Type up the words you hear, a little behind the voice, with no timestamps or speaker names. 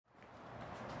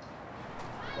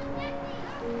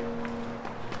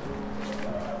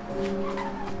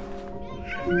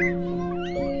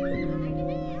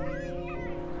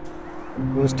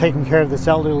I was taking care of this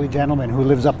elderly gentleman who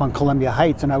lives up on Columbia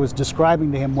Heights, and I was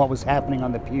describing to him what was happening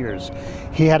on the piers.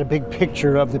 He had a big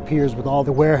picture of the piers with all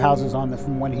the warehouses on them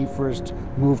from when he first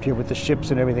moved here with the ships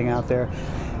and everything out there.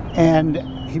 And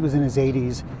he was in his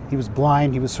 80s. He was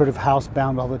blind. He was sort of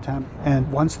housebound all the time.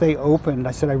 And once they opened,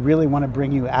 I said, I really want to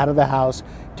bring you out of the house,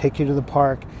 take you to the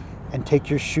park, and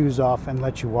take your shoes off and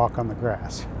let you walk on the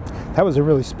grass. That was a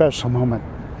really special moment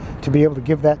to be able to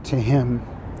give that to him.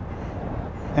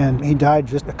 And he died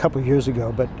just a couple years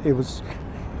ago, but it was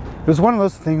one of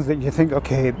those things that you think,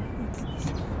 okay,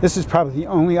 this is probably the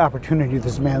only opportunity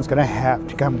this man's going to have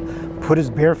to come put his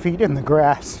bare feet in the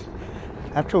grass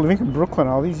after living in Brooklyn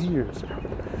all these years.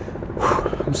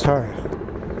 I'm sorry.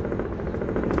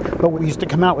 But we used to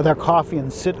come out with our coffee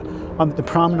and sit on the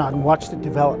promenade and watch it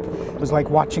develop. It was like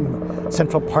watching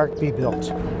Central Park be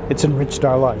built. It's enriched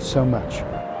our lives so much.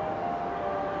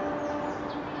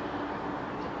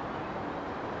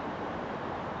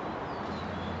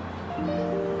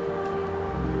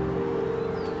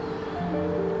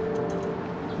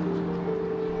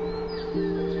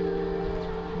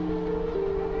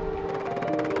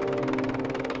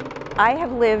 I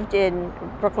have lived in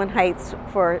Brooklyn Heights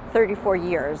for 34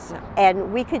 years,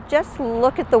 and we could just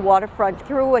look at the waterfront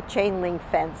through a chain link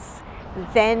fence.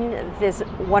 Then this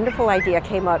wonderful idea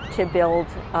came up to build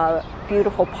a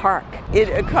beautiful park. It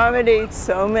accommodates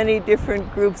so many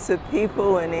different groups of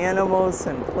people and animals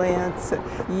and plants.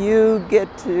 You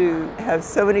get to have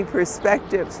so many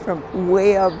perspectives from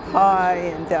way up high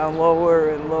and down lower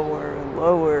and lower and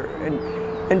lower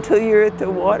until you're at the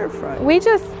waterfront. We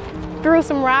just threw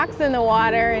some rocks in the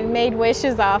water and made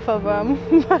wishes off of them.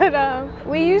 But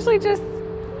we usually just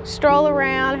stroll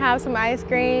around, have some ice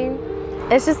cream.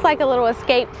 It's just like a little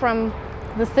escape from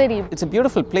the city. It's a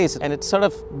beautiful place, and it sort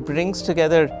of brings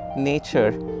together nature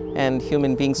and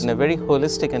human beings in a very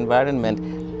holistic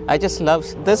environment. I just love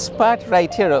this part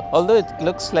right here. Although it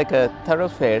looks like a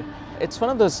thoroughfare, it's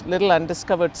one of those little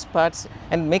undiscovered spots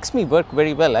and makes me work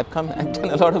very well. I've done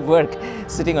a lot of work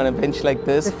sitting on a bench like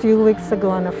this. A few weeks ago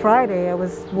on a Friday, I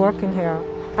was working here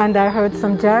and I heard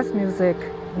some jazz music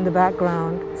in the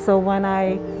background. So when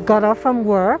I got off from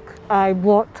work, I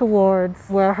walked towards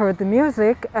where I heard the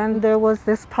music, and there was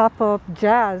this pop-up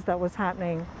jazz that was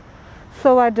happening.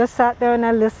 So I just sat there and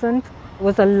I listened. It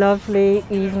was a lovely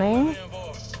evening.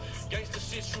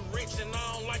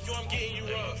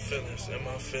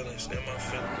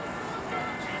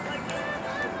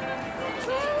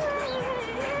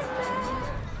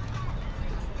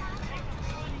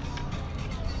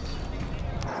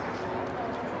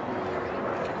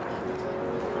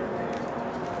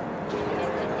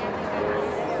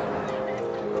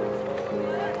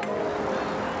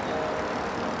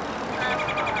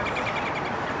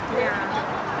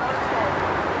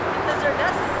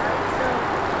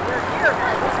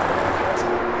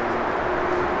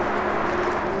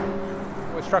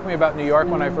 What struck me about New York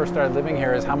when I first started living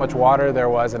here is how much water there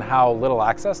was and how little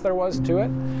access there was to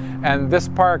it. And this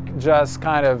park just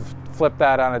kind of flipped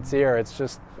that on its ear. It's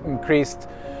just increased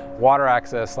water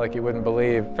access like you wouldn't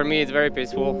believe. For me, it's very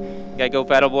peaceful. I go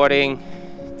paddleboarding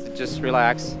to just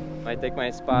relax. I take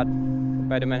my spot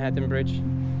by the Manhattan Bridge,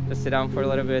 just sit down for a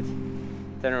little bit,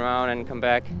 turn around and come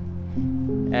back.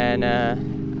 And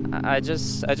I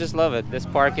just love it. This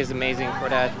park is amazing for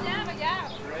that.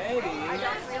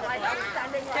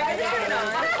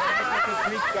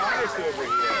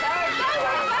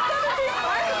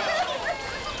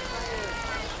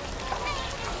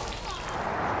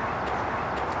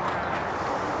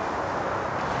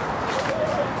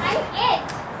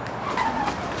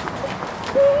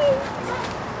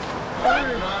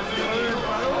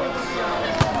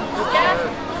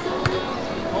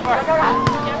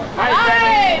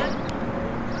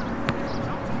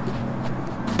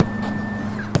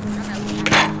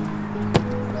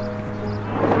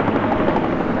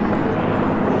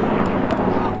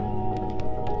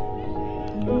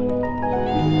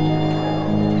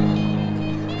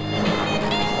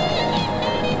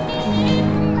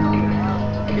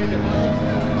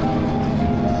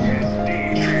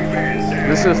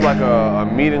 This is like a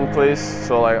meeting place,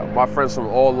 so like my friends from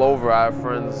all over. I have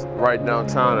friends right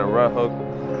downtown in Red Hook,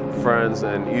 friends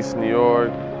in East New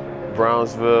York,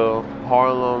 Brownsville,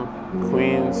 Harlem,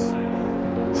 Queens.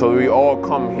 So we all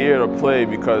come here to play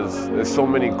because there's so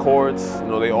many courts, you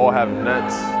know, they all have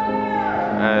nets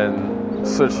and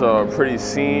such a pretty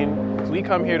scene. We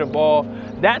come here to ball.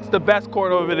 That's the best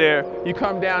court over there. You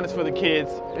come down, it's for the kids.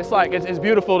 It's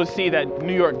beautiful to see that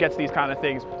New York gets these kind of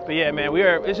things. But yeah, man,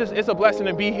 it's a blessing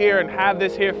to be here and have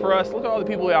this here for us. Look at all the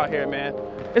people out here, man.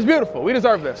 It's beautiful. We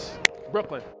deserve this.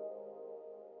 Brooklyn.